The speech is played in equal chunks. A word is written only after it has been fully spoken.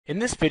In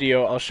this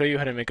video, I'll show you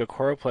how to make a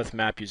Choropleth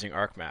map using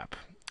ArcMap.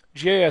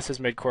 GIS has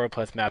made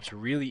Choropleth maps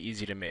really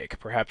easy to make,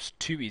 perhaps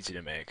too easy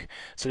to make,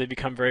 so they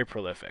become very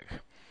prolific.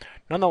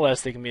 Nonetheless,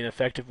 they can be an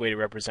effective way to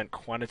represent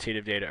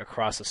quantitative data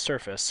across a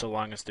surface so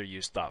long as they're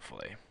used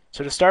thoughtfully.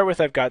 So to start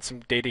with, I've got some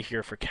data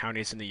here for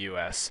counties in the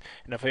US,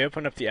 and if I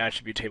open up the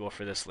attribute table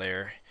for this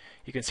layer,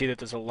 you can see that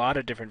there's a lot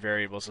of different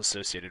variables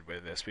associated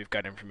with this. We've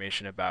got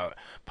information about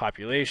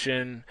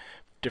population,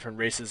 different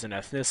races and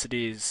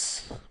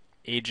ethnicities,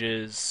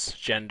 ages,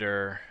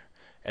 gender,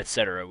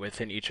 etc.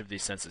 within each of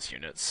these census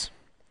units.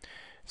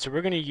 So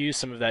we're going to use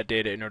some of that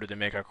data in order to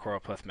make our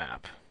Choropleth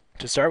map.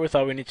 To start with,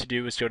 all we need to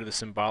do is go to the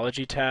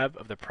symbology tab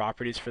of the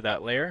properties for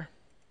that layer,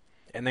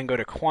 and then go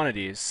to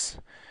quantities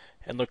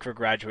and look for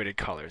graduated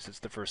colors. It's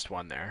the first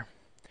one there.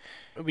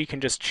 We can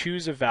just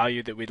choose a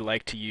value that we'd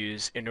like to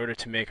use in order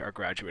to make our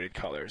graduated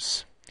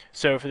colors.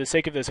 So for the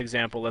sake of this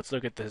example, let's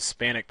look at the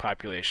Hispanic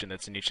population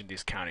that's in each of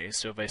these counties.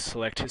 So if I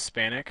select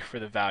Hispanic for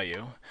the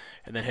value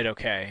and then hit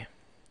OK,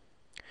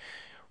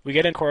 we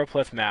get a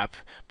Choropleth map,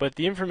 but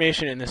the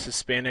information in this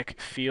Hispanic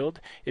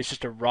field is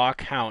just a raw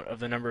count of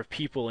the number of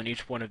people in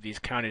each one of these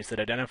counties that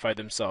identified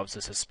themselves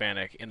as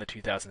Hispanic in the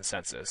 2000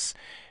 census.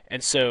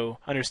 And so,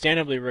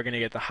 understandably, we're going to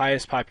get the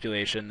highest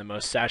population, the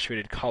most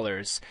saturated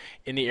colors,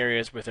 in the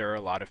areas where there are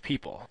a lot of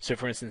people. So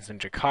for instance, in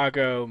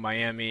Chicago,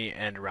 Miami,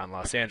 and around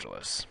Los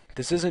Angeles.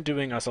 This isn't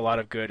doing us a lot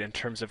of good in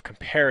terms of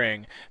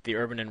comparing the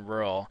urban and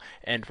rural,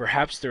 and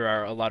perhaps there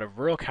are a lot of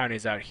rural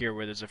counties out here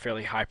where there's a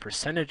fairly high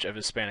percentage of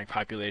Hispanic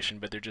population,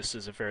 but there just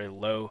is a very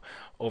low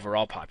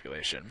overall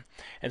population.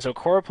 And so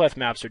Choropleth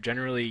maps are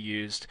generally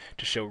used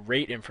to show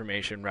rate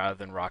information rather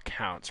than raw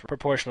counts.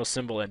 Proportional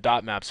symbol and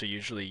dot maps are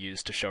usually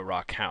used to show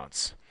raw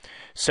counts.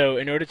 So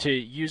in order to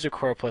use a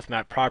Choropleth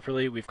map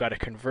properly, we've got to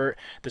convert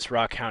this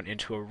raw count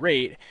into a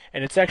rate,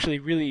 and it's actually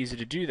really easy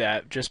to do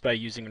that just by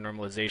using a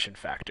normalization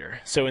factor.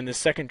 So in the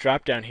second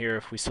drop down here,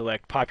 if we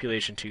select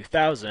population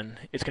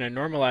 2000, it's going to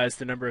normalize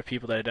the number of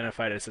people that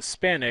identified as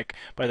Hispanic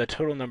by the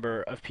total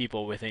number of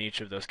people within each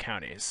of those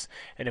counties.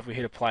 And if we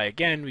hit apply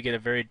again, we get a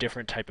very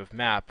different type of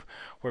map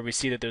where we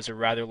see that there's a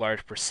rather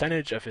large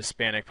percentage of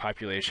Hispanic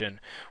population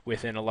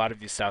within a lot of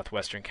these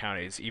southwestern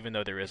counties, even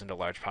though there isn't a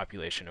large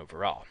population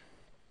overall.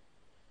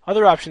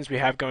 Other options we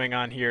have going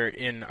on here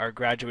in our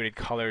graduated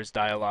colors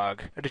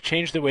dialog are to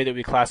change the way that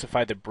we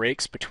classify the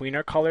breaks between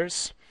our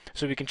colors.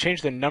 So we can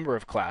change the number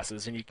of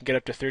classes, and you can get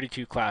up to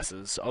 32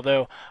 classes,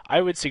 although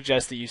I would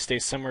suggest that you stay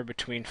somewhere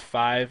between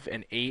 5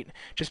 and 8,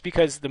 just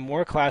because the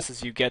more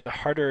classes you get, the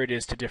harder it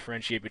is to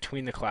differentiate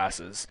between the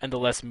classes, and the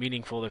less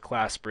meaningful the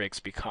class breaks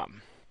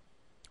become.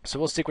 So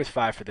we'll stick with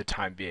 5 for the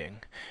time being.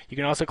 You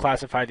can also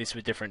classify these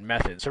with different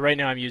methods. So right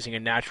now I'm using a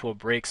natural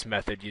breaks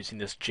method using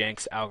this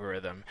Jenks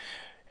algorithm.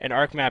 And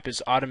ArcMap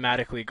is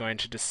automatically going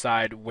to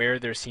decide where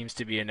there seems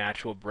to be a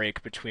natural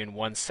break between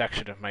one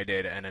section of my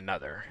data and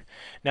another.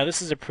 Now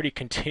this is a pretty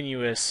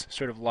continuous,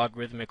 sort of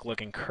logarithmic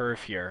looking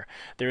curve here.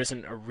 There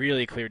isn't a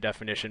really clear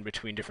definition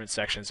between different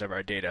sections of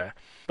our data,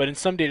 but in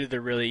some data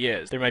there really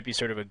is. There might be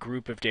sort of a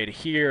group of data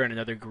here and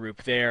another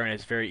group there, and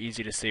it's very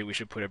easy to say we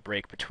should put a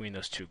break between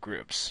those two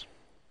groups.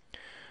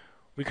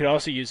 We could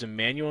also use a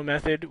manual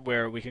method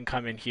where we can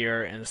come in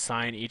here and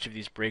assign each of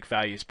these break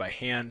values by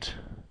hand.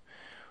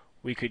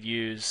 We could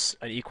use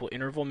an equal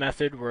interval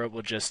method where it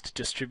will just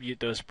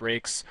distribute those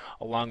breaks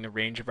along the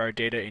range of our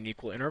data in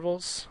equal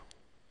intervals.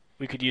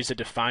 We could use a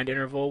defined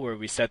interval where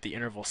we set the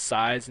interval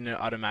size and it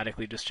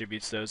automatically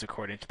distributes those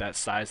according to that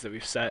size that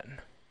we've set.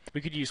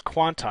 We could use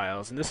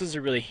quantiles, and this is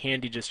a really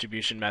handy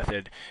distribution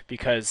method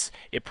because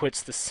it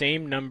puts the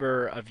same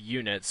number of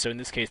units, so in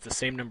this case the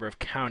same number of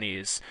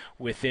counties,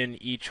 within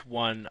each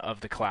one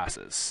of the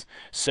classes.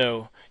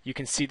 So you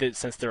can see that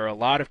since there are a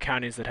lot of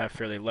counties that have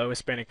fairly low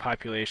Hispanic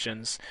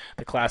populations,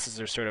 the classes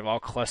are sort of all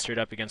clustered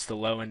up against the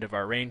low end of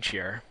our range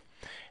here.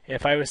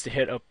 If I was to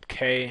hit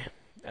OK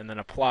and then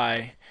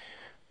apply,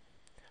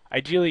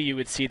 ideally you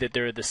would see that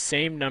there are the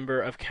same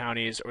number of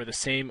counties or the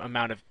same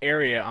amount of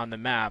area on the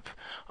map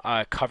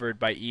covered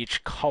by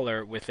each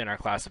color within our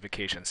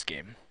classification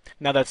scheme.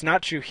 Now that's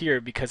not true here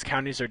because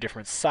counties are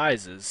different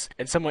sizes,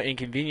 and somewhat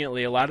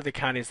inconveniently a lot of the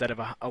counties that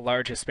have a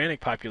large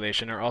Hispanic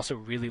population are also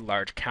really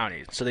large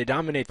counties. So they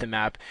dominate the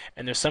map,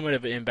 and there's somewhat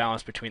of an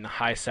imbalance between the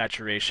high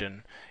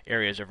saturation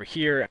areas over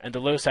here and the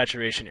low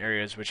saturation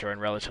areas which are in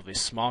relatively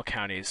small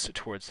counties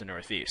towards the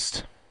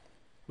northeast.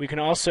 We can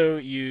also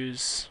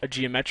use a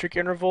geometric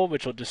interval,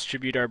 which will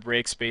distribute our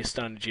breaks based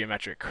on a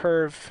geometric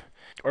curve,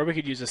 or we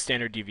could use a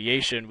standard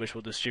deviation, which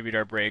will distribute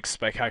our breaks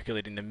by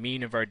calculating the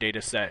mean of our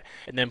data set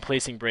and then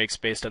placing breaks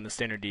based on the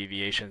standard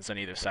deviations on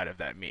either side of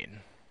that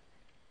mean.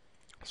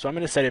 So I'm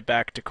going to set it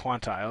back to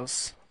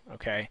quantiles,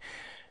 okay?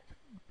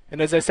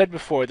 And as I said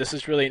before, this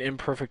is really an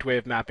imperfect way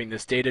of mapping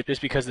this data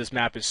just because this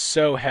map is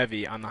so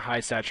heavy on the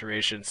high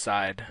saturation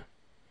side.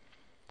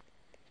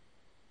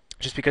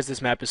 Just because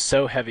this map is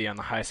so heavy on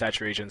the high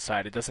saturation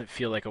side, it doesn't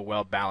feel like a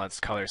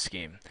well-balanced color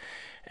scheme.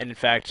 And in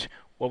fact,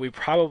 what we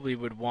probably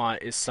would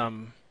want is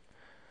some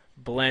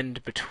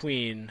blend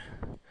between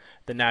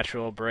the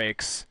natural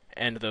breaks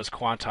and those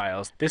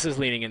quantiles. This is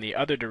leaning in the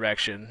other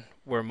direction,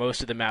 where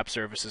most of the map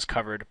surface is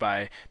covered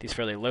by these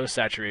fairly low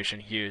saturation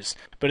hues.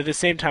 But at the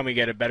same time, we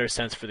get a better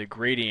sense for the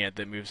gradient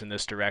that moves in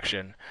this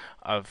direction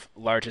of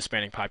large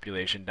Hispanic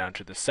population down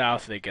to the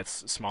south that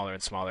gets smaller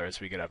and smaller as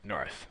we get up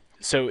north.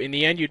 So in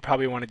the end, you'd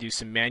probably want to do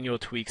some manual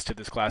tweaks to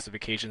this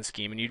classification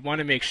scheme, and you'd want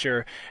to make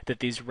sure that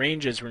these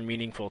ranges were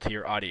meaningful to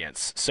your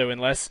audience. So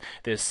unless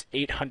this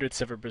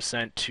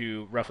 0.08%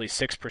 to roughly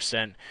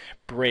 6%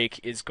 break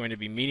is going to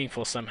be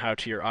meaningful somehow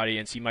to your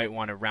audience, you might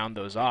want to round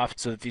those off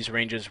so that these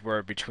ranges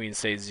were between,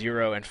 say,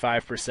 0 and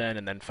 5%,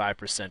 and then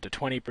 5% to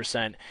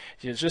 20%,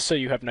 just so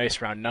you have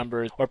nice round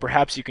numbers. Or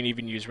perhaps you can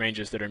even use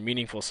ranges that are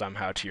meaningful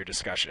somehow to your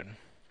discussion.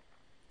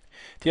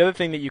 The other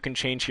thing that you can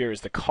change here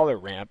is the color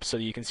ramp, so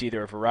you can see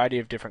there are a variety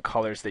of different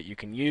colors that you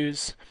can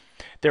use.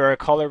 There are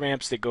color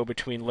ramps that go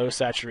between low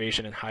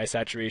saturation and high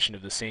saturation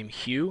of the same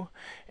hue,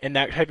 and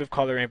that type of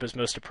color ramp is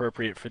most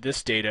appropriate for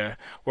this data,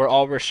 where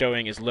all we're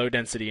showing is low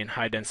density and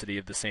high density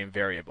of the same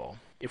variable.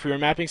 If we were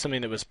mapping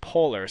something that was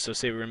polar, so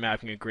say we were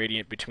mapping a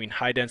gradient between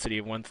high density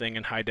of one thing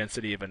and high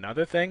density of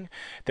another thing,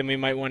 then we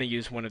might want to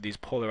use one of these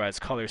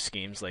polarized color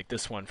schemes, like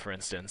this one, for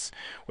instance,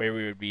 where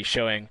we would be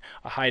showing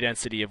a high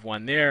density of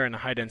one there and a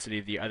high density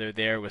of the other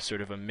there with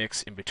sort of a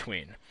mix in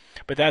between.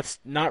 But that's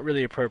not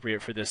really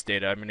appropriate for this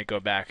data. I'm going to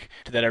go back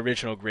to that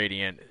original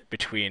gradient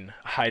between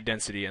high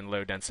density and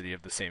low density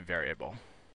of the same variable.